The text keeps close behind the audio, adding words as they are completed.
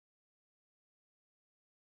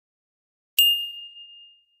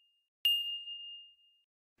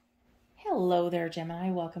Hello there,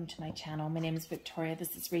 Gemini. Welcome to my channel. My name is Victoria.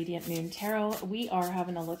 This is Radiant Moon Tarot. We are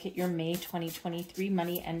having a look at your May 2023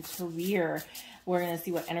 money and career. We're going to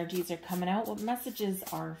see what energies are coming out, what messages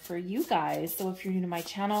are for you guys. So if you're new to my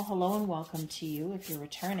channel, hello and welcome to you. If you're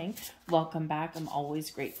returning, welcome back. I'm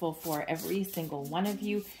always grateful for every single one of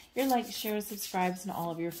you. Your likes, shares, subscribes, and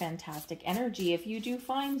all of your fantastic energy. If you do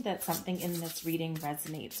find that something in this reading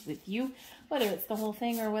resonates with you, whether it's the whole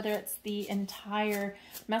thing or whether it's the entire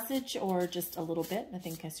message or just a little bit, I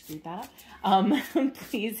think I screwed that up,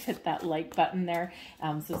 please hit that like button there,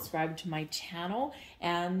 subscribe to my channel,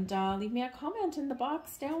 and leave me a comment in the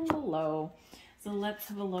box down below. So let's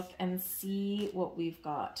have a look and see what we've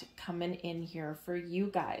got coming in here for you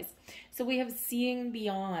guys. So we have seeing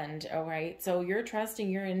beyond, all right? So you're trusting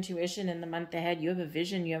your intuition in the month ahead. You have a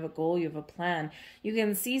vision, you have a goal, you have a plan. You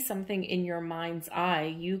can see something in your mind's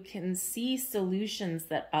eye. You can see solutions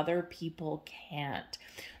that other people can't.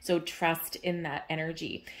 So trust in that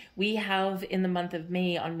energy. We have in the month of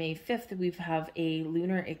May, on May 5th, we have a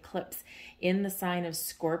lunar eclipse in the sign of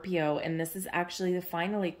Scorpio. And this is actually the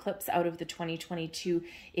final eclipse out of the 2022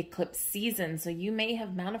 eclipse season. So you may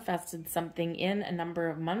have manifested something in a number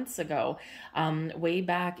of months ago, way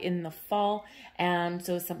back in the fall. And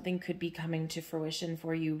so something could be coming to fruition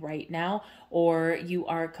for you right now, or you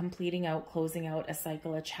are completing out, closing out a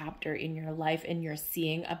cycle, a chapter in your life, and you're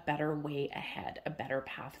seeing a better way ahead, a better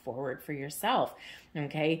path forward for yourself.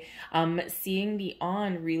 Okay. Seeing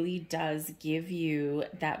beyond really does give you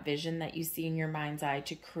that vision that you see in your mind's eye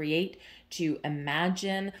to create, to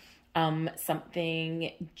imagine,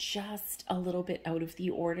 something just a little bit out of the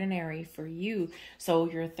ordinary for you. So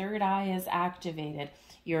your third eye is activated.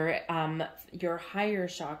 Your higher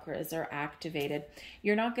chakras are activated.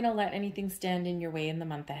 You're not going to let anything stand in your way in the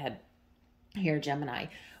month ahead here, Gemini.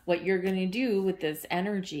 What you're going to do with this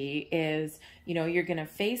energy is, you know, you're going to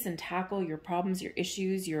face and tackle your problems, your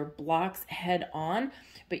issues, your blocks head on,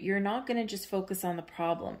 but you're not going to just focus on the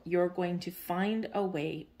problem. You're going to find a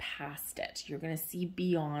way past it. You're going to see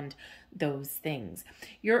beyond those things.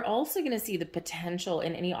 You're also going to see the potential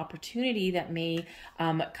in any opportunity that may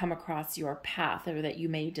come across your path or that you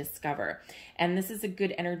may discover. And this is a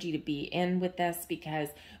good energy to be in with this, because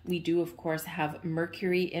we do, of course, have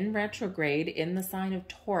Mercury in retrograde in the sign of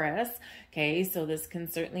Taurus. Okay, so this can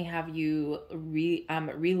certainly have you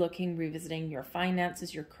relooking, revisiting your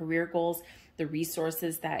finances, your career goals, the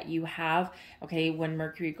resources that you have. Okay, when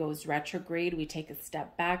Mercury goes retrograde, we take a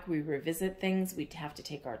step back, we revisit things, we have to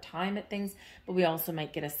take our time at things, but we also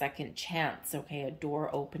might get a second chance, okay, a door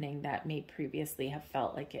opening that may previously have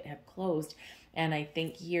felt like it had closed. And I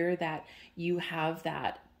think here that you have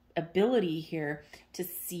that ability here to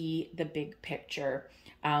see the big picture,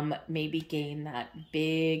 maybe gain that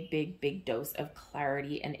big dose of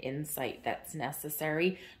clarity and insight that's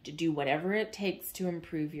necessary to do whatever it takes to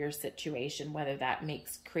improve your situation, whether that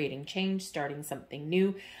makes creating change, starting something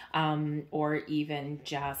new, or even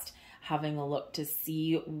just having a look to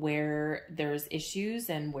see where there's issues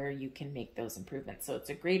and where you can make those improvements. So it's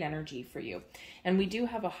a great energy for you. And we do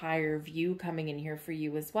have a higher view coming in here for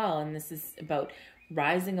you as well. And this is about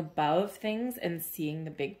rising above things and seeing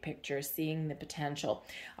the big picture, seeing the potential.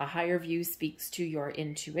 A higher view speaks to your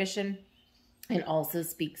intuition. It also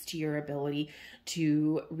speaks to your ability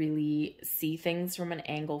to really see things from an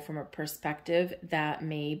angle, from a perspective that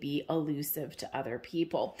may be elusive to other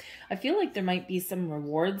people. I feel like there might be some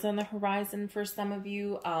rewards on the horizon for some of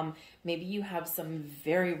you. Maybe you have some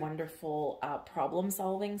very wonderful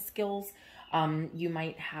problem-solving skills. You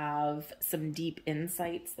might have some deep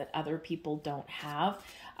insights that other people don't have.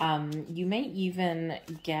 You may even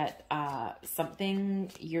get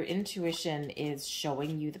something, your intuition is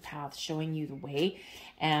showing you the path, showing you the way.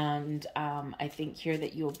 And I think here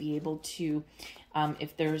that you'll be able to,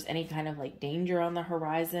 if there's any kind of like danger on the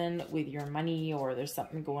horizon with your money, or there's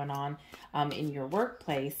something going on in your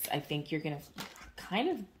workplace, I think you're going to kind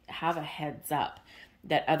of have a heads up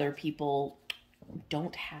that other people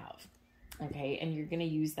don't have. Okay, and you're going to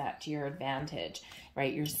use that to your advantage,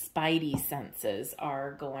 right? Your spidey senses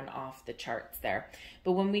are going off the charts there.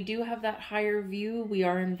 But when we do have that higher view, we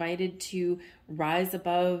are invited to rise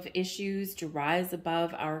above issues, to rise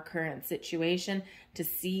above our current situation, to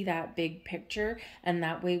see that big picture. And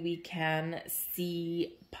that way we can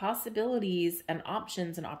see possibilities and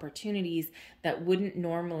options and opportunities that wouldn't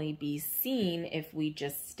normally be seen if we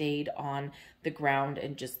just stayed on the ground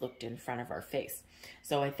and just looked in front of our face.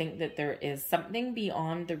 So I think that there is something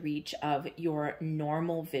beyond the reach of your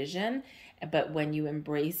normal vision, but when you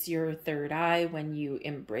embrace your third eye, when you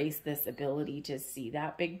embrace this ability to see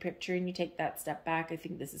that big picture and you take that step back, I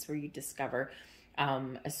think this is where you discover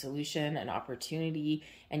a solution, an opportunity,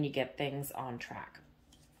 and you get things on track.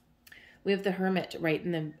 We have the Hermit right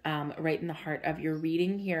in the heart of your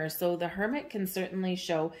reading here. So the Hermit can certainly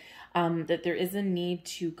show that there is a need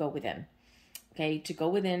to go within. Okay, to go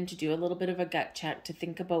within, to do a little bit of a gut check, to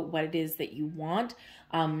think about what it is that you want,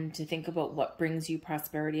 to think about what brings you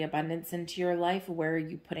prosperity, abundance into your life. Where are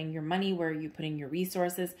you putting your money? Where are you putting your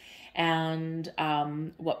resources? And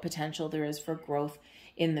what potential there is for growth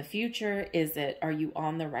in the future. Are you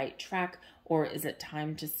on the right track, or is it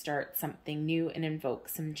time to start something new and invoke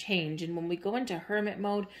some change? And when we go into Hermit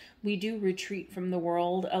mode, we do retreat from the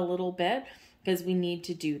world a little bit, because we need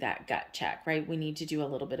to do that gut check, right? We need to do a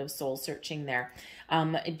little bit of soul searching there.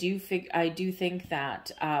 I do think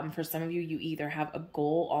that for some of you, you either have a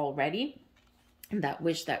goal already, that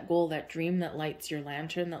wish, that goal, that dream that lights your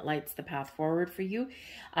lantern, that lights the path forward for you,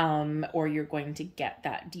 or you're going to get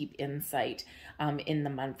that deep insight in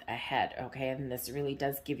the month ahead, okay? And this really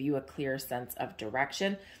does give you a clear sense of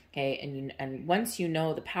direction, okay? And once you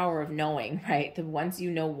know the power of knowing, right? Once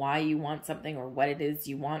you know why you want something, or what it is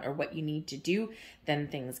you want, or what you need to do, then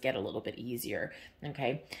things get a little bit easier,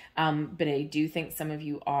 okay? But I do think some of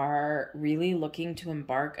you are really looking to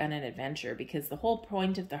embark on an adventure, because the whole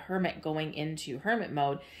point of the Hermit going into Hermit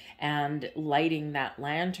mode and lighting that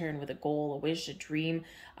lantern with a goal, a wish, a dream,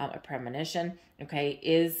 a premonition, okay,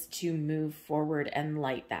 is to move forward and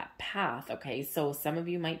light that path, okay? So some of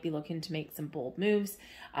you might be looking to make some bold moves.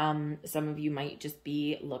 Some of you might just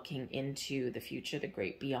be looking into the future, the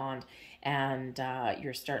great beyond, and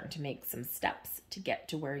you're starting to make some steps to get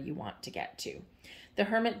to where you want to get to. The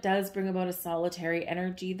Hermit does bring about a solitary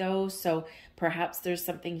energy though, so perhaps there's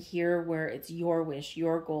something here where it's your wish,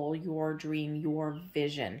 your goal, your dream, your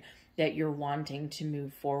vision that you're wanting to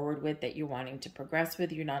move forward with, that you're wanting to progress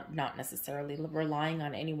with. You're not necessarily relying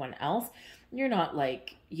on anyone else. You're not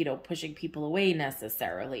like, pushing people away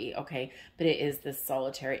necessarily, okay? But it is this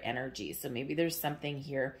solitary energy. So maybe there's something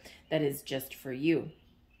here that is just for you.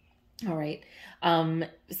 All right.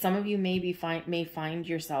 Some of you may find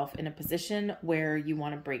yourself in a position where you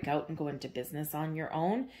want to break out and go into business on your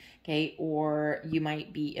own. Okay. Or you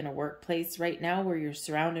might be in a workplace right now where you're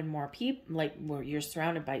surrounded where you're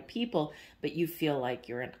surrounded by people, but you feel like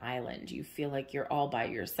you're an island. You feel like you're all by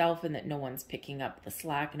yourself, and that no one's picking up the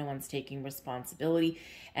slack. No one's taking responsibility.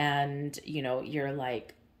 And, you're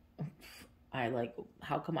like,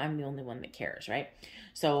 how come I'm the only one that cares, right?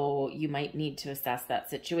 So you might need to assess that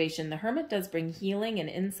situation. The Hermit does bring healing and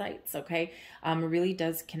insights, okay? It really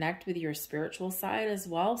does connect with your spiritual side as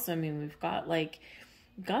well. So, I mean, we've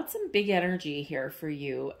got some big energy here for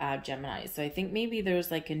you, Gemini. So I think maybe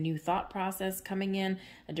there's like a new thought process coming in,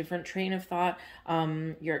 a different train of thought.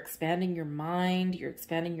 You're expanding your mind, you're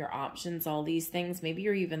expanding your options, all these things. Maybe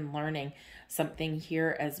you're even learning something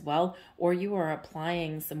here as well, or you are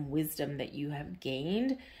applying some wisdom that you have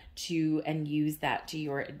gained and use that to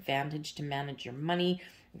your advantage to manage your money,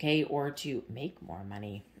 okay, or to make more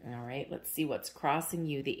money. All right, let's see what's crossing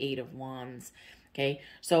you, the Eight of Wands. Okay,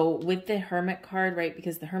 so with the Hermit card, right,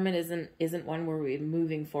 because the Hermit isn't one where we're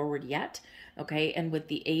moving forward yet, okay, and with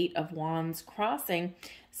the Eight of Wands crossing,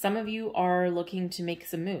 some of you are looking to make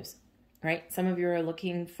some moves, right? Some of you are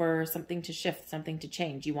looking for something to shift, something to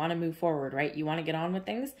change. You want to move forward, right? You want to get on with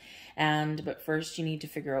things, but first you need to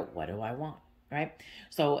figure out, what do I want, right?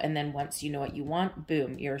 So, and then once you know what you want,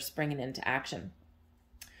 boom, you're springing into action.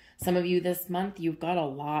 Some of you this month, you've got a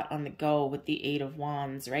lot on the go with the Eight of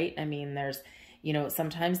Wands, right? I mean, there's,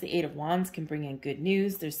 sometimes the Eight of Wands can bring in good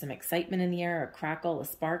news. There's some excitement in the air, a crackle, a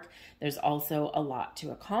spark. There's also a lot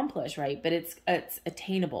to accomplish, right? But it's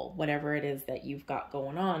attainable, whatever it is that you've got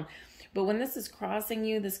going on. But when this is crossing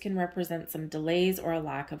you, this can represent some delays or a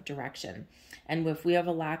lack of direction. And if we have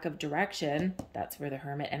a lack of direction, that's where the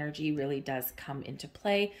Hermit energy really does come into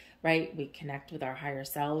play, right? We connect with our higher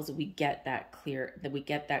selves. We get that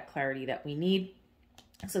clarity that we need,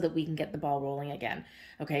 so that we can get the ball rolling again,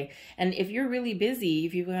 okay? And if you're really busy,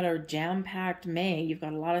 if you've got a jam-packed May, you've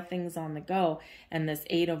got a lot of things on the go, and this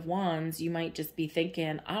Eight of Wands, you might just be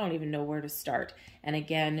thinking, I don't even know where to start. And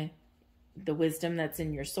again, the wisdom that's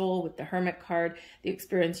in your soul with the Hermit card, the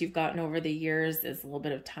experience you've gotten over the years is a little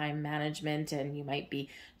bit of time management, and you might be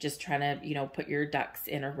just trying to, put your ducks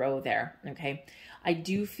in a row there, okay? I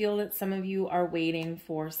do feel that some of you are waiting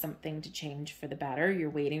for something to change for the better.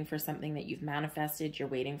 You're waiting for something that you've manifested. You're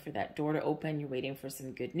waiting for that door to open. You're waiting for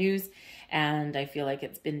some good news. And I feel like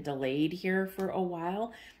it's been delayed here for a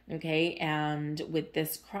while. Okay, and with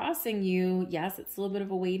this crossing you, yes, it's a little bit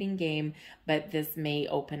of a waiting game, but this may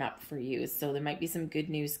open up for you. So there might be some good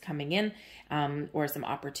news coming in, or some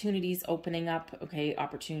opportunities opening up. Okay,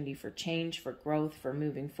 opportunity for change, for growth, for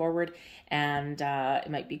moving forward, and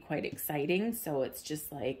it might be quite exciting. So it's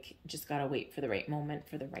just like, just gotta wait for the right moment,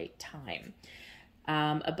 for the right time.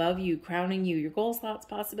 Above you, crowning you, your goals, thoughts,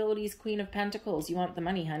 possibilities, Queen of Pentacles. You want the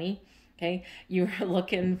money, honey. Okay, you're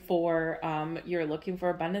looking for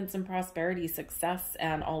abundance and prosperity, success,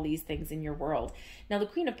 and all these things in your world. Now, the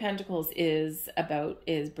Queen of Pentacles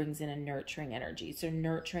brings in a nurturing energy. So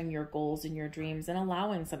nurturing your goals and your dreams and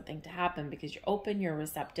allowing something to happen, because you're open, you're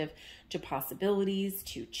receptive to possibilities,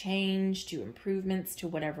 to change, to improvements, to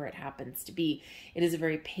whatever it happens to be. It is a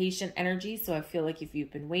very patient energy. So I feel like if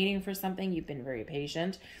you've been waiting for something, you've been very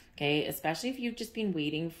patient. Okay, especially if you've just been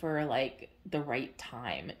waiting for like the right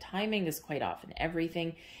time. Timing is quite often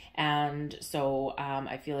everything. And so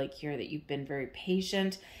I feel like here that you've been very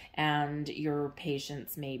patient, and your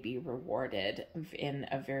patience may be rewarded in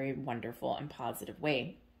a very wonderful and positive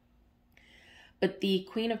way. But the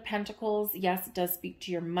Queen of Pentacles, yes, it does speak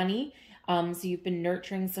to your money. So you've been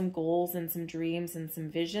nurturing some goals and some dreams and some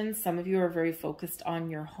visions. Some of you are very focused on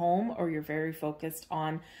your home, or you're very focused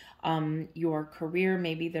on your career.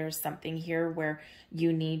 Maybe there's something here where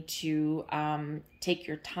you need to take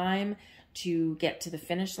your time to get to the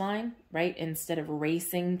finish line, right? Instead of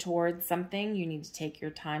racing towards something, you need to take your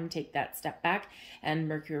time, take that step back, and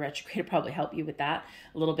Mercury retrograde will probably help you with that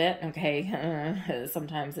a little bit. Okay,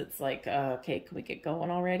 sometimes it's like, okay, can we get going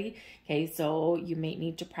already? Okay, so you may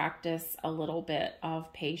need to practice a little bit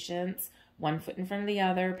of patience, one foot in front of the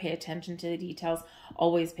other, pay attention to the details,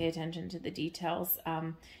 always pay attention to the details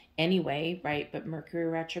anyway, right? But Mercury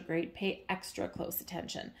retrograde, pay extra close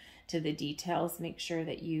attention to the details. Make sure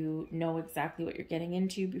that you know exactly what you're getting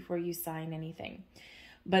into before you sign anything.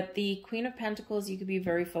 But the Queen of Pentacles, you could be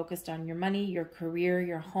very focused on your money, your career,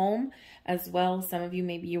 your home as well. Some of you,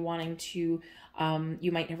 maybe you're wanting to,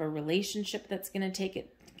 you might have a relationship that's going to take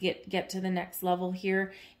it, get to the next level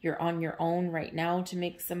here. You're on your own right now to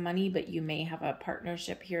make some money, but you may have a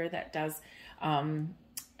partnership here that does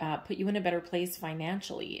put you in a better place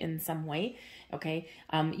financially in some way. Okay.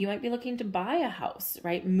 You might be looking to buy a house,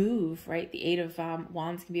 right? Move, right? The Eight of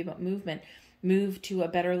Wands can be about movement. Move to a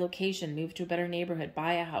better location, move to a better neighborhood,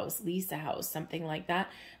 buy a house, lease a house, something like that.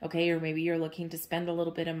 Okay. Or maybe you're looking to spend a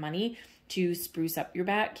little bit of money to spruce up your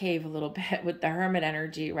bat cave a little bit with the hermit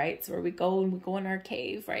energy, right? So where we go and we go in our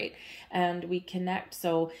cave, right? And we connect.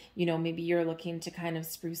 So, you know, maybe you're looking to kind of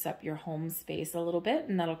spruce up your home space a little bit,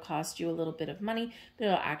 and that'll cost you a little bit of money, but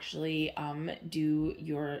it'll actually do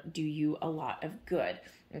you a lot of good.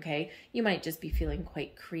 Okay. You might just be feeling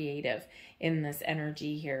quite creative in this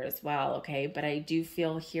energy here as well. Okay. But I do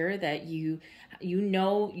feel here that you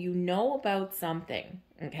know about something.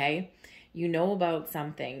 Okay. You know about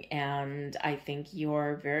something, and I think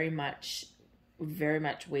you're very much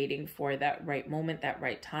waiting for that right moment, that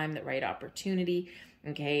right time, that right opportunity.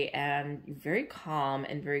 Okay. And very calm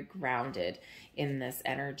and very grounded in this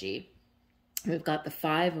energy. We've got the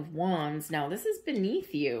Five of Wands. Now this is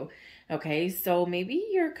beneath you. Okay. So maybe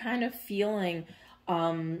you're kind of feeling,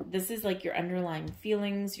 this is like your underlying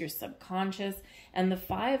feelings, your subconscious, and the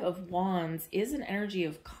Five of Wands is an energy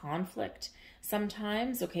of conflict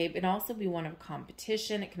sometimes. Okay. It can also be one of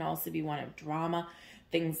competition. It can also be one of drama,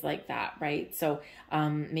 things like that, right? So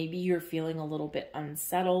maybe you're feeling a little bit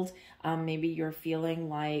unsettled. Maybe you're feeling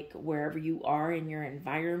like wherever you are in your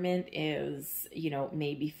environment is, you know,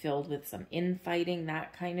 maybe filled with some infighting,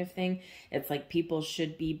 that kind of thing. It's like people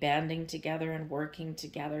should be banding together and working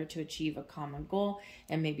together to achieve a common goal.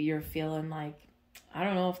 And maybe you're feeling like, I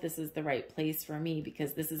don't know if this is the right place for me,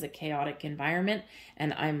 because this is a chaotic environment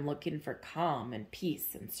and I'm looking for calm and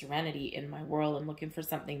peace and serenity in my world. I'm looking for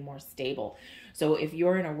something more stable. So if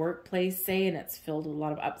you're in a workplace, say, and it's filled with a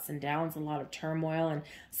lot of ups and downs, a lot of turmoil, and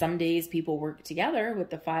some days people work together with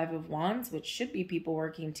the Five of Wands, which should be people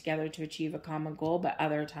working together to achieve a common goal, but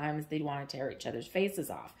other times they want to tear each other's faces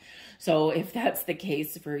off. So if that's the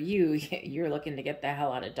case for you, you're looking to get the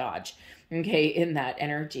hell out of Dodge, okay, in that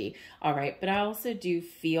energy. All right. But I also do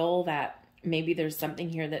feel that maybe there's something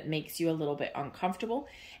here that makes you a little bit uncomfortable.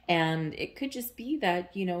 And it could just be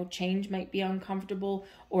that, you know, change might be uncomfortable,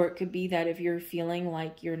 or it could be that if you're feeling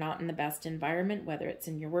like you're not in the best environment, whether it's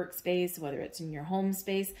in your workspace, whether it's in your home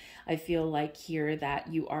space, I feel like here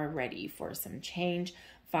that you are ready for some change,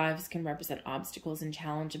 Fives can represent obstacles and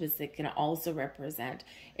challenges. They can also represent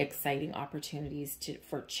exciting opportunities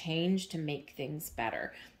for change to make things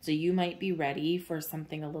better. So you might be ready for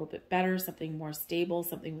something a little bit better, something more stable,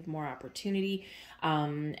 something with more opportunity.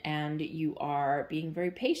 And you are being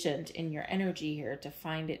very patient in your energy here to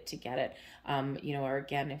find it, to get it. You know, or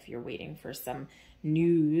again, if you're waiting for some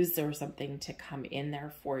news or something to come in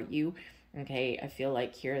there for you. Okay, I feel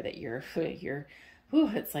like here that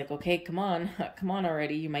it's like, okay, come on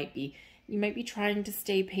already. You might be trying to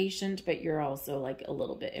stay patient, but you're also like a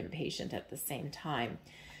little bit impatient at the same time.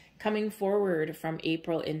 Coming forward from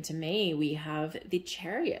April into May, we have the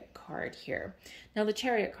Chariot card here. Now, the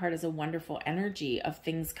Chariot card is a wonderful energy of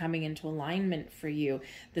things coming into alignment for you.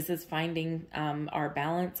 This is finding our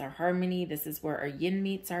balance, our harmony. This is where our yin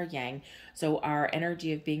meets our yang. So our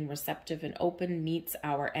energy of being receptive and open meets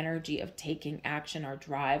our energy of taking action, our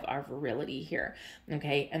drive, our virility here.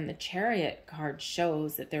 Okay, and the Chariot card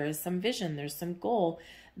shows that there is some vision, there's some goal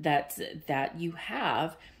that you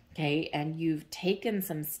have. Okay, and you've taken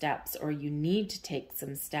some steps, or you need to take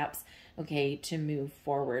some steps, okay, to move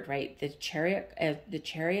forward, right? The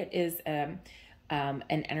Chariot is an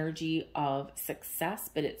energy of success,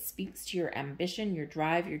 but it speaks to your ambition, your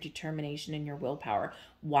drive, your determination, and your willpower.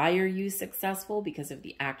 Why are you successful? Because of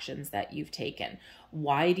the actions that you've taken.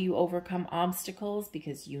 Why do you overcome obstacles?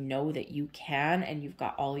 Because you know that you can, and you've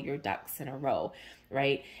got all your ducks in a row,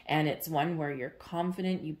 right? And it's one where you're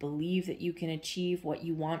confident, you believe that you can achieve what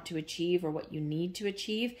you want to achieve or what you need to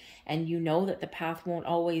achieve, and you know that the path won't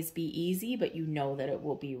always be easy, but you know that it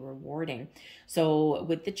will be rewarding. So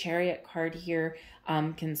with the Chariot card here,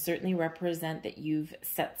 can certainly represent that you've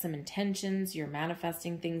set some intentions, you're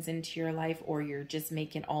manifesting things into your life, or you're just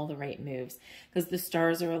making all the right moves because the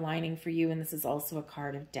stars are aligning for you. And this is also a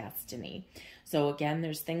card of destiny. So again,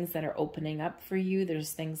 there's things that are opening up for you.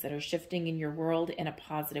 There's things that are shifting in your world in a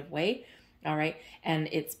positive way. All right. And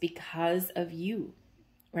it's because of you,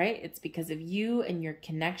 right? It's because of you and your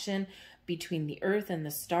connection between the earth and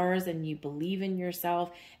the stars, and you believe in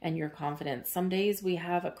yourself and your confidence. Some days we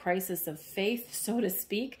have a crisis of faith, so to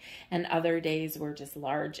speak, and other days we're just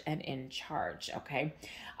large and in charge. Okay.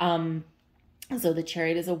 So the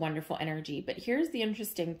Chariot is a wonderful energy, but here's the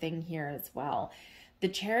interesting thing here as well. The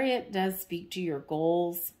Chariot does speak to your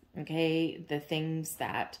goals, okay? The things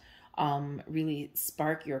that really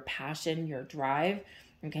spark your passion, your drive,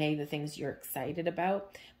 okay? The things you're excited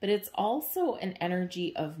about, but it's also an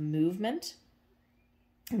energy of movement,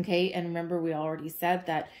 okay? And remember, we already said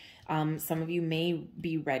that some of you may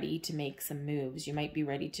be ready to make some moves. You might be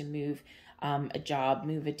ready to move a job,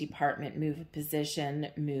 move a department, move a position,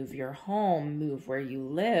 move your home, move where you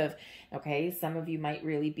live. Okay, some of you might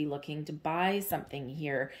really be looking to buy something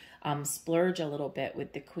here, splurge a little bit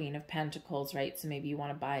with the Queen of Pentacles, right? So maybe you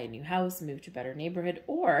want to buy a new house, move to a better neighborhood,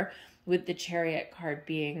 or with the Chariot card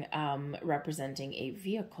being representing a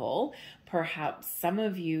vehicle, perhaps some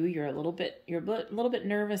of you, you're a little bit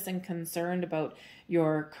nervous and concerned about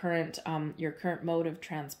your current mode of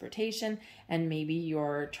transportation, and maybe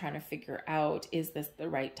you're trying to figure out, is this the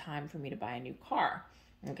right time for me to buy a new car?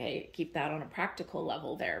 Okay, keep that on a practical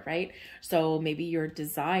level there, right? So maybe your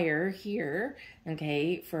desire here,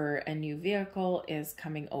 okay, for a new vehicle is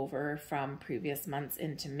coming over from previous months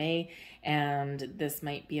into May, and this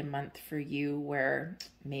might be a month for you where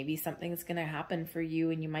maybe something's going to happen for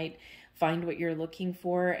you, and you might find what you're looking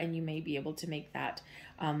for, and you may be able to make that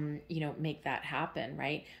make that happen,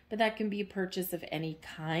 right? But that can be a purchase of any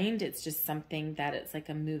kind. It's just something that it's like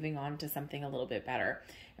a moving on to something a little bit better.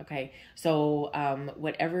 Okay, so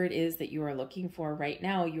whatever it is that you are looking for right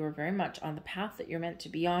now, you are very much on the path that you're meant to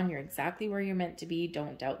be on. You're exactly where you're meant to be.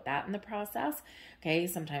 Don't doubt that in the process. Okay,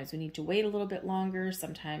 sometimes we need to wait a little bit longer.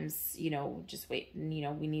 Sometimes, just wait,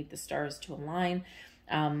 we need the stars to align.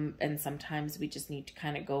 And sometimes we just need to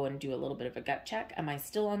kind of go and do a little bit of a gut check. Am I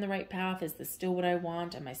still on the right path? Is this still what I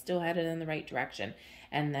want? Am I still headed in the right direction?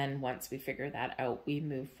 And then once we figure that out, we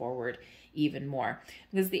move forward even more.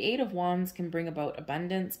 Because the Eight of Wands can bring about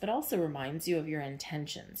abundance, but also reminds you of your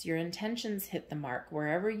intentions. Your intentions hit the mark.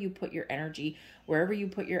 Wherever you put your energy, wherever you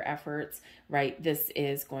put your efforts, right, this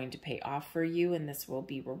is going to pay off for you, and this will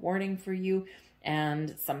be rewarding for you.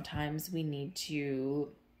 And sometimes we need to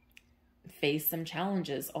face some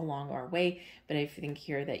challenges along our way, but I think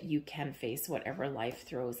here that you can face whatever life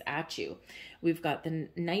throws at you. We've got the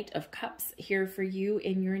Knight of Cups here for you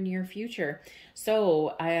in your near future.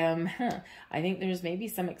 So I think there's maybe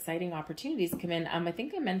some exciting opportunities come in. I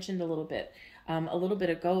think I mentioned a little bit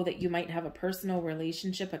ago that you might have a personal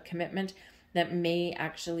relationship, a commitment that may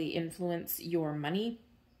actually influence your money.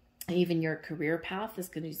 even your career path. This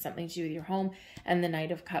could do something to do with your home. And the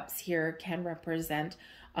Knight of Cups here can represent,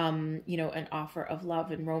 you know, an offer of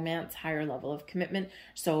love and romance, higher level of commitment.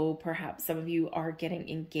 So perhaps some of you are getting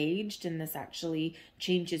engaged, and this actually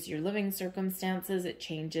changes your living circumstances. It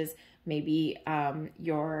changes maybe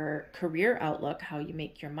your career outlook, how you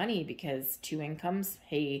make your money, because two incomes,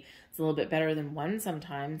 hey, it's a little bit better than one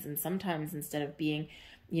sometimes. And sometimes instead of being,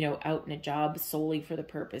 you know, out in a job solely for the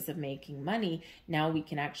purpose of making money, now we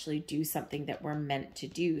can actually do something that we're meant to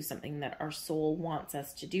do, something that our soul wants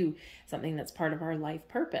us to do, something that's part of our life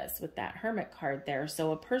purpose with that Hermit card there.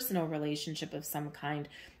 So a personal relationship of some kind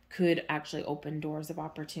could actually open doors of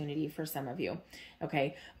opportunity for some of you.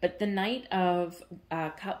 Okay. But the Knight of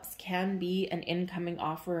Cups can be an incoming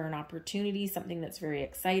offer or an opportunity, something that's very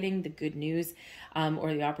exciting, the good news,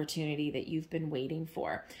 or the opportunity that you've been waiting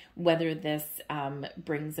for. Whether this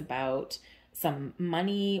brings about some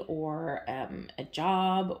money or a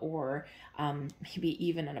job, or maybe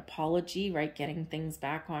even an apology, right? Getting things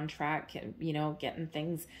back on track, you know, getting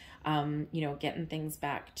things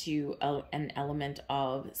back to an element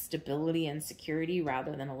of stability and security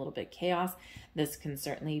rather than a little bit chaos. This can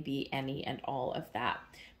certainly be any and all of that.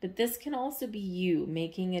 But this can also be you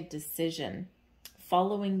making a decision,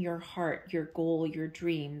 following your heart, your goal, your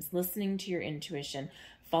dreams, listening to your intuition,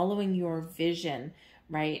 following your vision,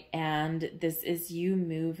 right? And this is you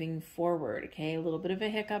moving forward, okay? A little bit of a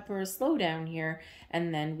hiccup or a slowdown here,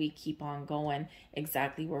 and then we keep on going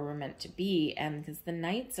exactly where we're meant to be. And because the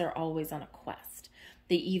Knights are always on a quest.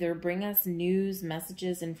 They either bring us news,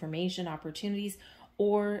 messages, information, opportunities,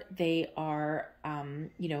 or they are,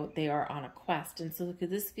 you know, they are on a quest. And so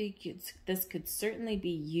this could certainly be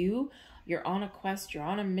you. You're on a quest, you're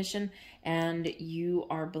on a mission, and you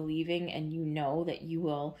are believing and you know that you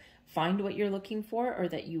will find what you're looking for, or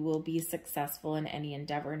that you will be successful in any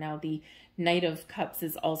endeavor. Now, the Knight of Cups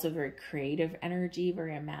is also very creative energy,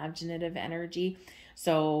 very imaginative energy.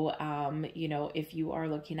 So, you know, if you are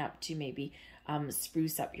looking up to maybe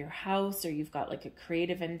spruce up your house, or you've got like a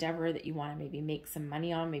creative endeavor that you want to maybe make some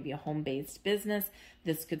money on, maybe a home-based business,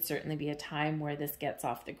 this could certainly be a time where this gets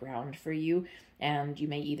off the ground for you. And you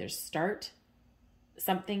may either start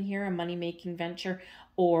something here, a money-making venture,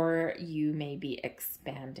 or you may be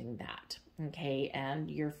expanding that, okay? And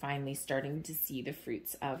you're finally starting to see the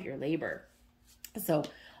fruits of your labor. So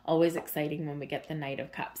always exciting when we get the Knight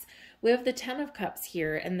of Cups. We have the 10 of Cups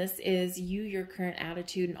here, and this is you, your current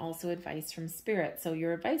attitude, and also advice from Spirit. So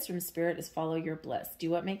your advice from Spirit is follow your bliss. Do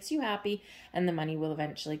what makes you happy, and the money will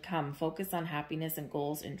eventually come. Focus on happiness and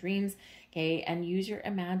goals and dreams, okay? And use your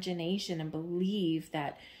imagination and believe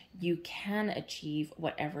that you can achieve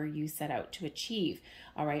whatever you set out to achieve,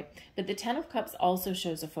 all right? But the 10 of Cups also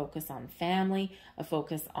shows a focus on family, a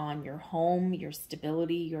focus on your home, your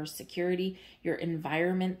stability, your security, your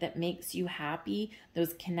environment that makes you happy,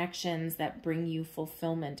 those connections that bring you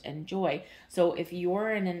fulfillment and joy. So if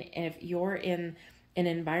you're in an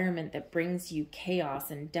environment that brings you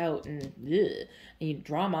chaos and doubt and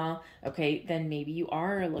drama, okay, then maybe you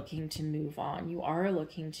are looking to move on. You are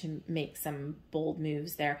looking to make some bold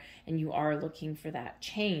moves there, and you are looking for that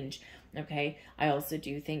change, okay? I also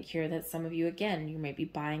do think here that some of you, again, you may be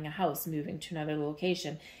buying a house, moving to another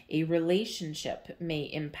location. A relationship may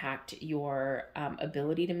impact your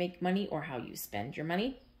ability to make money or how you spend your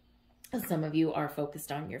money. Some of you are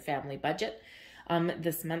focused on your family budget.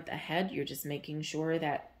 This month ahead, you're just making sure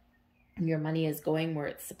that your money is going where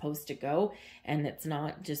it's supposed to go, and it's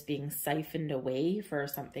not just being siphoned away for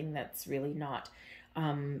something that's really not,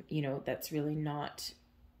 you know, that's really not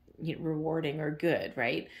rewarding or good,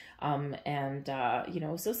 right? You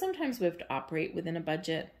know, so sometimes we have to operate within a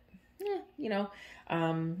budget, you know,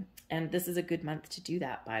 and this is a good month to do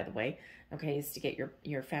that, by the way. Okay, is to get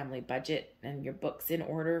your family budget and your books in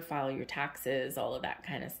order, file your taxes, all of that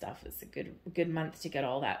kind of stuff. It's a good month to get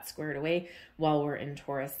all that squared away while we're in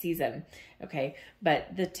Taurus season. Okay,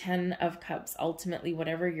 but the 10 of Cups, ultimately,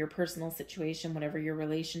 whatever your personal situation, whatever your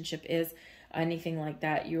relationship is, anything like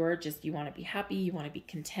that, you want to be happy, you want to be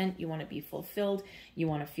content, you want to be fulfilled, you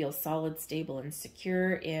want to feel solid, stable, and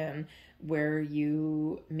secure in where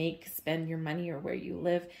you spend your money or where you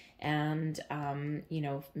live, and, you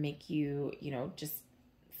know, make you, you know, just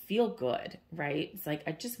feel good, right? It's like,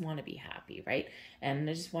 I just want to be happy, right? And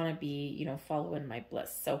I just want to be, you know, following my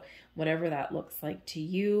bliss. So whatever that looks like to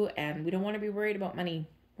you, and we don't want to be worried about money,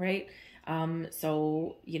 right?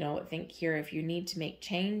 So, you know, I think here, if you need to make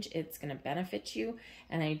change, it's going to benefit you.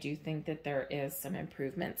 And I do think that there is some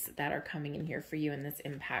improvements that are coming in here for you, and this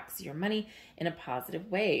impacts your money in a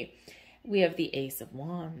positive way. We have the Ace of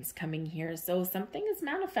Wands coming here. So something is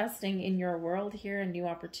manifesting in your world here, a new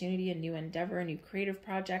opportunity, a new endeavor, a new creative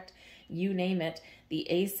project, you name it. The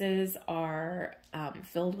aces are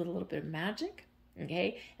filled with a little bit of magic.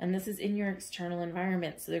 Okay, and this is in your external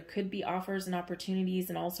environment. So there could be offers and opportunities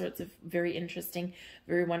and all sorts of very interesting,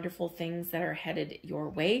 very wonderful things that are headed your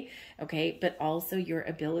way. Okay, but also your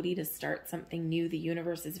ability to start something new. The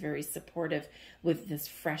universe is very supportive with this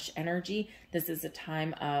fresh energy. This is a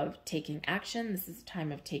time of taking action. This is a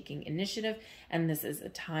time of taking initiative. And this is a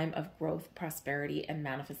time of growth, prosperity, and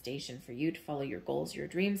manifestation for you to follow your goals, your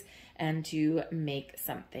dreams, and to make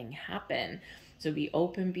something happen. So be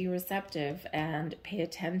open, be receptive, and pay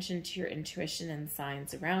attention to your intuition and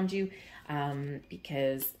signs around you,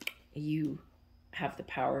 because you have the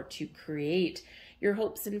power to create your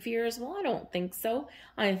hopes and fears. Well, I don't think so.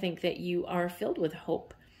 I think that you are filled with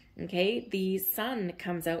hope. Okay, the sun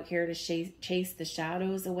comes out here to chase the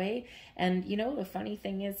shadows away. And you know, the funny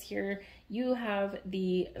thing is here, you have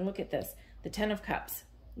look at this, the 10 of Cups,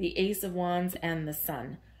 the Ace of Wands, and the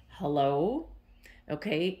sun. Hello?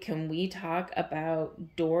 Okay, can we talk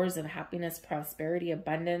about doors of happiness, prosperity,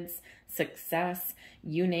 abundance, success,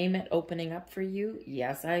 you name it, opening up for you?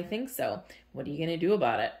 Yes, I think so. What are you going to do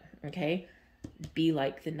about it? Okay, be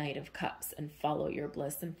like the Knight of Cups and follow your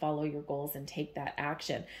bliss and follow your goals and take that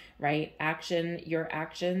action, right? Your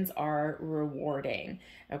actions are rewarding,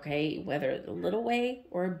 okay, whether the little way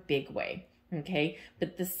or a big way, okay?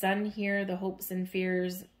 But the sun here, the hopes and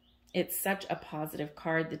fears, it's such a positive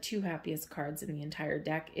card. The two happiest cards in the entire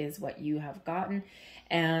deck is what you have gotten.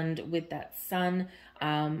 And with that sun,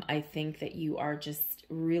 I think that you are just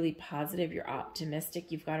really positive. You're optimistic.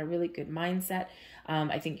 You've got a really good mindset.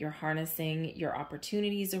 I think you're harnessing your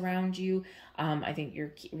opportunities around you. I think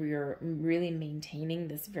you're really maintaining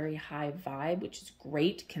this very high vibe, which is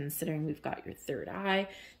great considering we've got your third eye,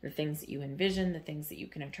 the things that you envision, the things that you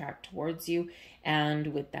can attract towards you. And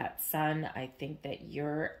with that sun, I think that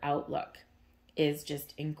your outlook is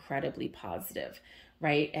just incredibly positive,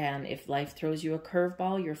 right? And if life throws you a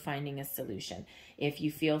curveball, you're finding a solution. If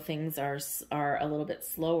you feel things are a little bit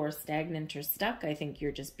slow or stagnant or stuck, I think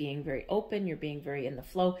you're just being very open, you're being very in the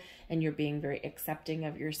flow, and you're being very accepting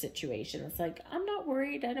of your situation. It's like, I'm not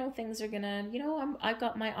worried. I know things are gonna, you know, I've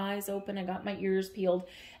got my eyes open, I got my ears peeled,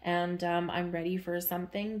 and I'm ready for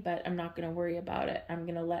something, but I'm not gonna worry about it. I'm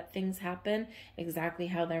gonna let things happen exactly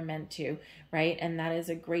how they're meant to, right? And that is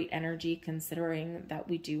a great energy considering that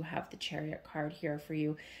we do have the Chariot card here for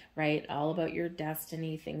you, right? All about your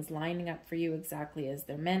destiny, things lining up for you exactly as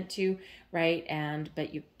they're meant to, right?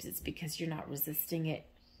 But it's because you're not resisting it,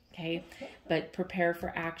 okay? But prepare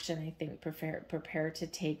for action. I think prepare to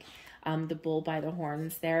take the bull by the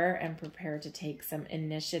horns there and prepare to take some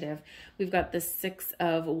initiative. We've got the Six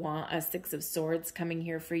of Swords coming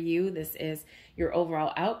here for you. This is your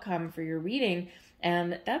overall outcome for your reading.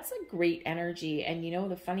 And that's a great energy. And you know,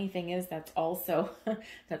 the funny thing is that's also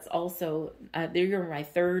you're my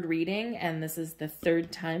third reading. And this is the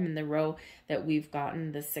third time in the row that we've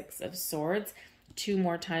gotten the Six of Swords. 2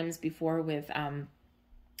 more times before with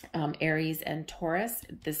Aries and Taurus.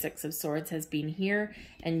 The Six of Swords has been here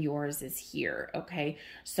and yours is here. Okay,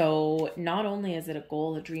 so not only is it a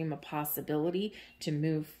goal, a dream, a possibility to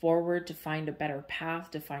move forward, to find a better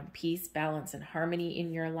path, to find peace, balance, and harmony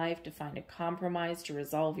in your life, to find a compromise, to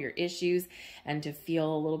resolve your issues, and to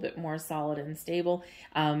feel a little bit more solid and stable.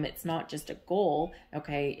 It's not just a goal,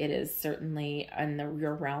 okay, it is certainly in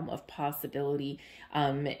your realm of possibility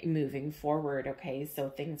moving forward. Okay, so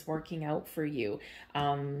things working out for you.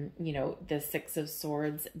 You know, the Six of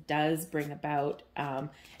Swords does bring about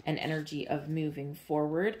an energy of moving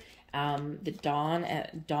forward. The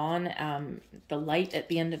the light at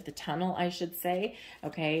the end of the tunnel, I should say,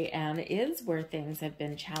 okay, and is where things have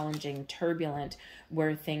been challenging, turbulent,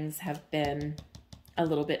 where things have been a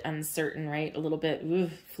little bit uncertain, right? A little bit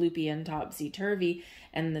floopy and topsy-turvy.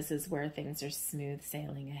 And this is where things are smooth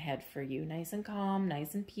sailing ahead for you. Nice and calm,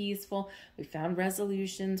 nice and peaceful. We found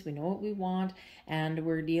resolutions. We know what we want. And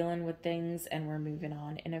we're dealing with things and we're moving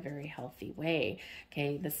on in a very healthy way.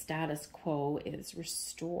 Okay, the status quo is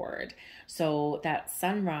restored. So that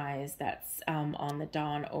sunrise that's on the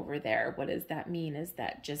dawn over there, what does that mean? Is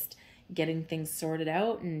that just getting things sorted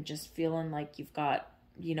out and just feeling like you've got,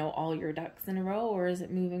 you know, all your ducks in a row, or is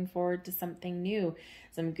it moving forward to something new,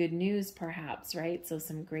 some good news perhaps, right? So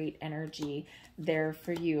some great energy there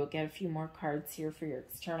for you. I'll get a few more cards here for your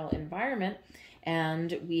external environment,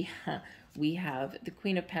 and we have the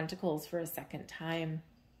Queen of Pentacles for a second time.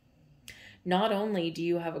 Not only do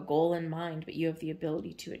you have a goal in mind, but you have the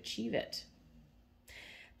ability to achieve it.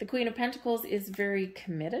 The Queen of Pentacles is very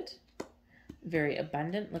committed. very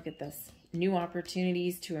abundant. Look at this. New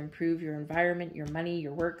opportunities to improve your environment, your money,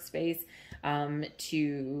 your workspace,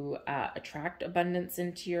 to attract abundance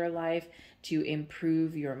into your life, to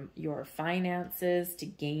improve your finances, to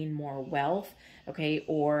gain more wealth, okay,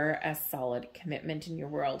 or a solid commitment in your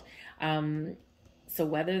world. So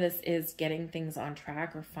whether this is getting things on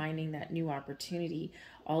track or finding that new opportunity,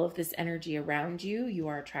 all of this energy around you, you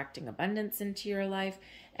are attracting abundance into your life,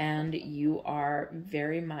 and you are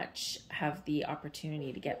very much have the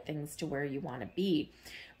opportunity to get things to where you want to be.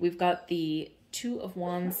 We've got the Two of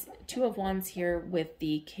Wands here with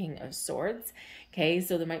the King of Swords. Okay,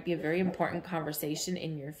 so there might be a very important conversation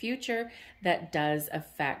in your future that does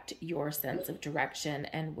affect your sense of direction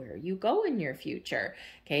and where you go in your future.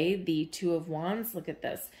 Okay, the Two of Wands, look at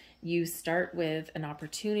this. You start with an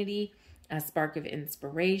opportunity, a spark of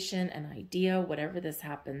inspiration, an idea, whatever this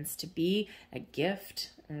happens to be, a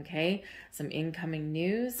gift, okay, some incoming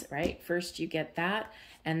news, right? First you get that,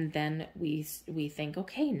 and then we think,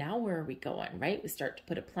 okay, now where are we going, right? We start to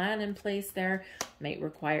put a plan in place there. Might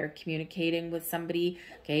require communicating with somebody,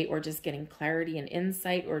 okay, or just getting clarity and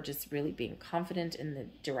insight, or just really being confident in the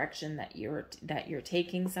direction that you're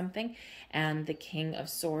taking something. And the King of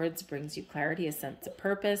Swords brings you clarity, a sense of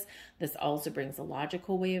purpose. This also brings a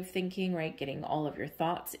logical way of thinking, right? Getting all of your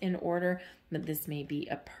thoughts in order. But this may be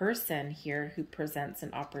a person here who presents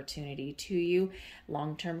an opportunity to you.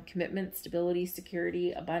 Long-term commitment, stability,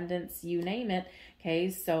 security, abundance, you name it. Okay,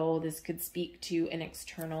 so this could speak to an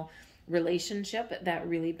external relationship that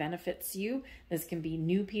really benefits you. This can be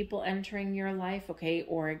new people entering your life, okay?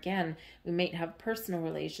 Or again, we might have personal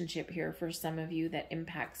relationship here for some of you that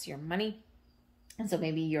impacts your money. And so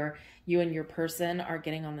maybe you and your person are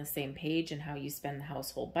getting on the same page in how you spend the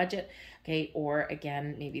household budget, okay? Or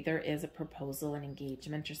again, maybe there is a proposal, an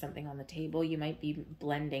engagement or something on the table. You might be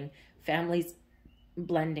blending families,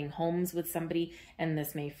 blending homes with somebody, and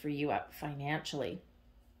this may free you up financially.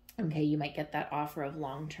 Okay, you might get that offer of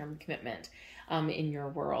long-term commitment in your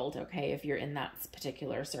world, okay, if you're in that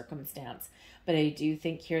particular circumstance. But I do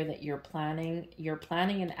think here that your planning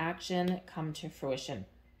and action come to fruition.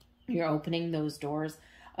 You're opening those doors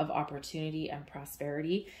of opportunity and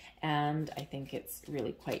prosperity, and I think it's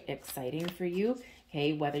really quite exciting for you,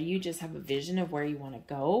 okay, whether you just have a vision of where you want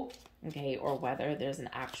to go, okay, or whether there's an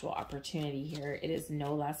actual opportunity here. It is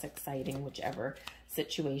no less exciting, whichever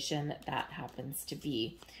situation that happens to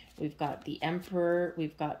be. We've got the Emperor,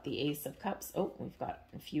 we've got the Ace of Cups. Oh, we've got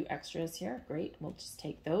a few extras here. Great, we'll just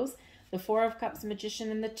take those. The Four of Cups,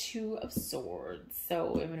 Magician, and the Two of Swords.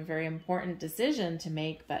 So we have a very important decision to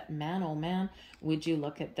make, but man, oh man, would you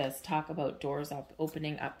look at this. Talk about doors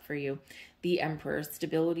opening up for you. The Emperor,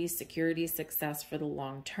 stability, security, success for the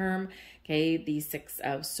long term. Okay, the Six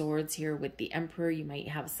of Swords here with the Emperor. You might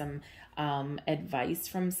have some advice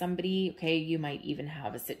from somebody, okay? You might even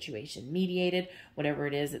have a situation mediated. Whatever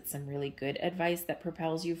it is, it's some really good advice that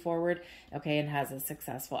propels you forward, okay, and has a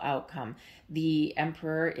successful outcome. The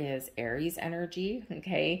Emperor is Aries energy,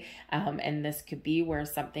 okay? And this could be where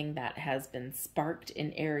something that has been sparked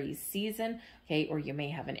in Aries season, okay, or you may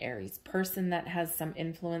have an Aries person that has some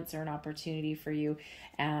influence or an opportunity for you.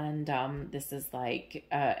 And this is like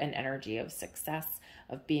an energy of success,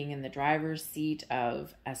 of being in the driver's seat,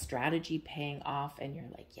 of a strategy paying off, and you're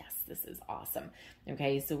like, yes, this is awesome.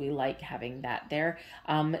 Okay, so we like having that there.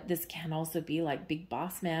 This can also be like big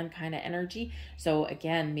boss man kind of energy. So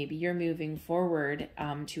again, maybe you're moving forward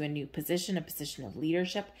to a new position, a position of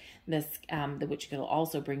leadership. This, which could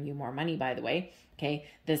also bring you more money, by the way. Okay,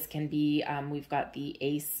 this can be, we've got the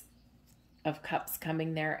Ace of Cups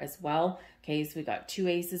coming there as well. Okay, so we got two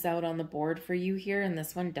aces out on the board for you here, and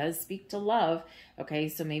this one does speak to love. Okay,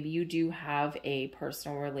 so maybe you do have a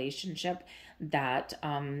personal relationship that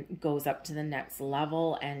goes up to the next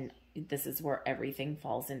level, and this is where everything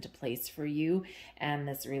falls into place for you, and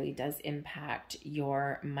this really does impact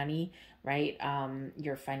your money, right?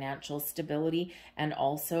 Your financial stability, and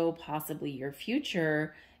also possibly your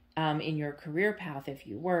future in your career path if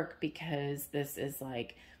you work, because this is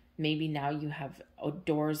like, maybe now you have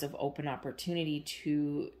doors of open opportunity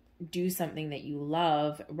to do something that you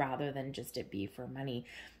love rather than just it be for money.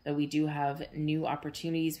 But we do have new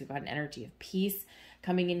opportunities. We've got an energy of peace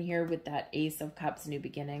coming in here with that Ace of Cups, new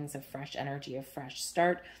beginnings, a fresh energy, a fresh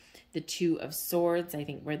start. The Two of Swords, I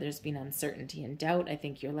think where there's been uncertainty and doubt, I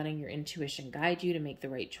think you're letting your intuition guide you to make the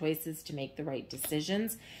right choices, to make the right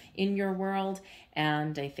decisions in your world.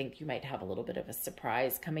 And I think you might have a little bit of a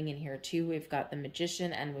surprise coming in here too. We've got the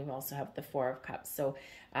Magician and we also have the Four of Cups. So,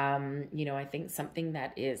 you know, I think something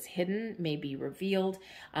that is hidden may be revealed.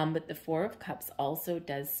 But the Four of Cups also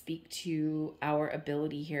does speak to our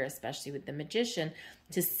ability here, especially with the Magician,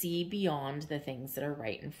 to see beyond the things that are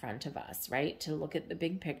right in front of us, right? To look at the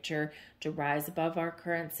big picture, to rise above our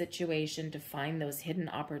current situation, to find those hidden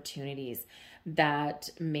opportunities that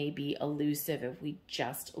may be elusive if we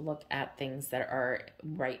just look at things that are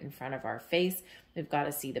right in front of our face. We've got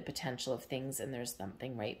to see the potential of things, and there's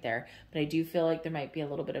something right there. But I do feel like there might be a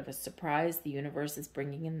little bit of a surprise. The universe is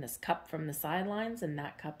bringing in this cup from the sidelines, and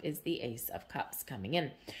that cup is the Ace of Cups coming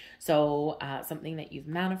in. So something that you've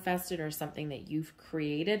manifested or something that you've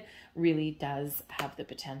created really does have the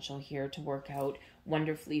potential here to work out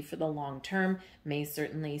wonderfully for the long term. May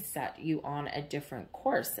certainly set you on a different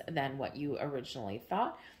course than what you originally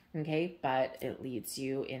thought. Okay, but it leads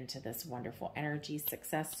you into this wonderful energy,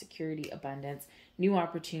 success, security, abundance, new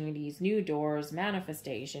opportunities, new doors,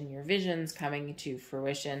 manifestation, your visions coming to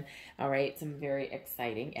fruition. All right, some very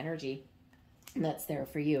exciting energy that's there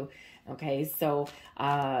for you. Okay, so,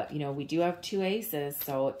 you know, we do have two aces,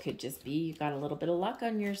 so it could just be you got a little bit of luck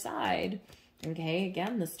on your side. Okay,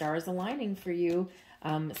 again, the stars aligning for you,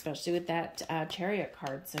 especially with that Chariot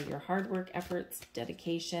card. So your hard work, efforts,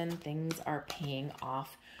 dedication, things are paying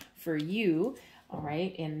off for you, all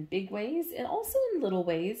right, in big ways and also in little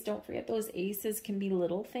ways. Don't forget those aces can be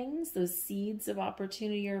little things, those seeds of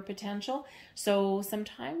opportunity or potential. So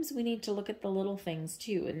sometimes we need to look at the little things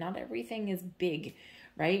too, and not everything is big,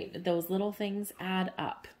 right? Those little things add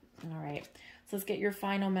up. All right, so let's get your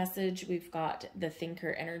final message. We've got the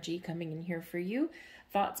thinker energy coming in here for you.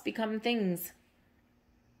 Thoughts become things.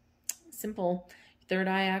 Simple. Third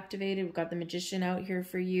eye activated. We've got the Magician out here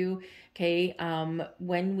for you. Okay.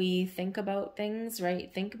 When we think about things,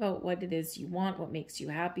 right? Think about what it is you want, what makes you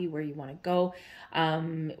happy, where you want to go,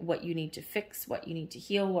 what you need to fix, what you need to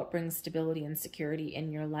heal, what brings stability and security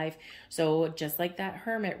in your life. So just like that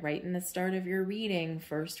Hermit right in the start of your reading,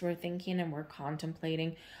 first we're thinking and we're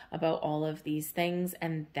contemplating about all of these things,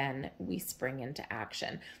 and then we spring into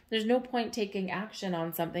action. There's no point taking action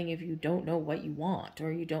on something if you don't know what you want,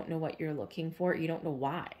 or you don't know what you're looking for, you don't know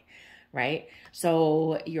why, right?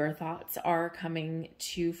 So your thoughts are coming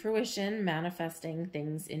to fruition, manifesting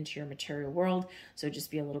things into your material world. So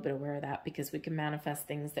just be a little bit aware of that, because we can manifest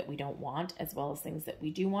things that we don't want as well as things that we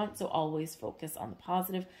do want. So always focus on the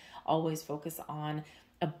positive, always focus on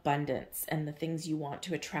abundance and the things you want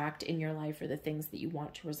to attract in your life, or the things that you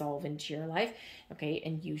want to resolve into your life. Okay,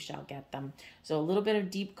 and you shall get them. So a little bit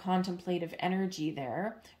of deep contemplative energy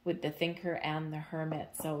there with the thinker and the hermit.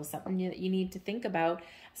 So something that you need to think about,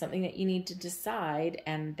 something that you need to decide,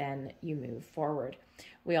 and then you move forward.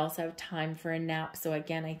 We also have time for a nap. So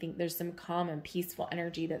again, I think there's some calm and peaceful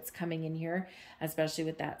energy that's coming in here, especially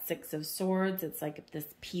with that Six of Swords. It's like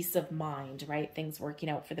this peace of mind, right? Things working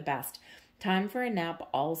out for the best. Time for a nap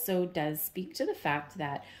also does speak to the fact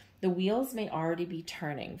that the wheels may already be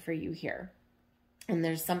turning for you here. And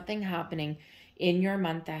there's something happening in your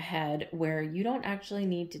month ahead where you don't actually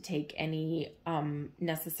need to take any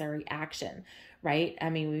necessary action, right? I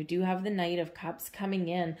mean, we do have the Knight of Cups coming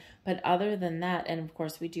in, but other than that, and of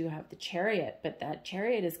course we do have the Chariot, but that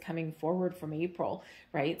Chariot is coming forward from April,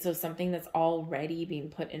 right? So something that's already being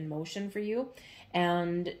put in motion for you.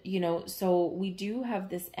 And, you know, so we do have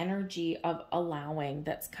this energy of allowing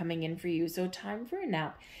that's coming in for you. So time for a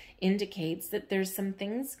nap indicates that there's some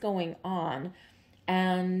things going on,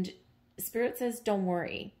 and Spirit says, don't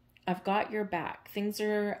worry, I've got your back. Things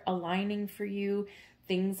are aligning for you.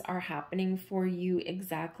 Things are happening for you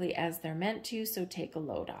exactly as they're meant to. So take a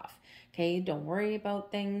load off. Okay. Don't worry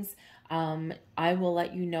about things. I will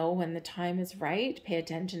let you know when the time is right. Pay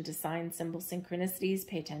attention to signs, symbols, synchronicities,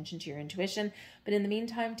 pay attention to your intuition. But in the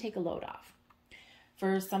meantime, take a load off.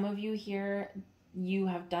 For some of you here, you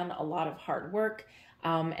have done a lot of hard work.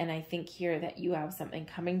 And I think here that you have something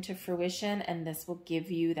coming to fruition, and this will give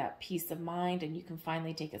you that peace of mind, and you can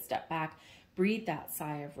finally take a step back, breathe that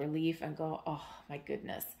sigh of relief and go, oh my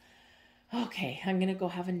goodness. Okay, I'm going to go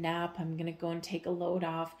have a nap. I'm going to go and take a load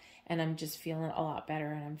off, and I'm just feeling a lot better,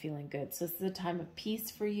 and I'm feeling good. So this is a time of peace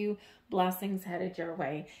for you, blessings headed your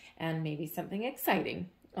way, and maybe something exciting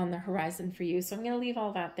on the horizon for you. So I'm going to leave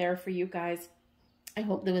all that there for you guys. I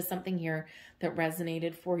hope there was something here that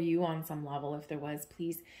resonated for you on some level. If there was,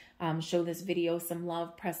 please show this video some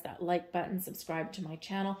love, press that like button, subscribe to my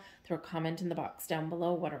channel, throw a comment in the box down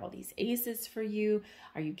below. What are all these aces for you?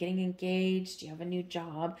 Are you getting engaged? Do you have a new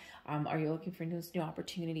job? Are you looking for new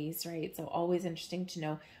opportunities, right? So always interesting to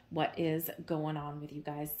know what is going on with you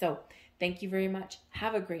guys. So Thank you very much.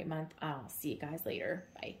 Have a great month. I'll see you guys later.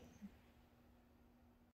 Bye.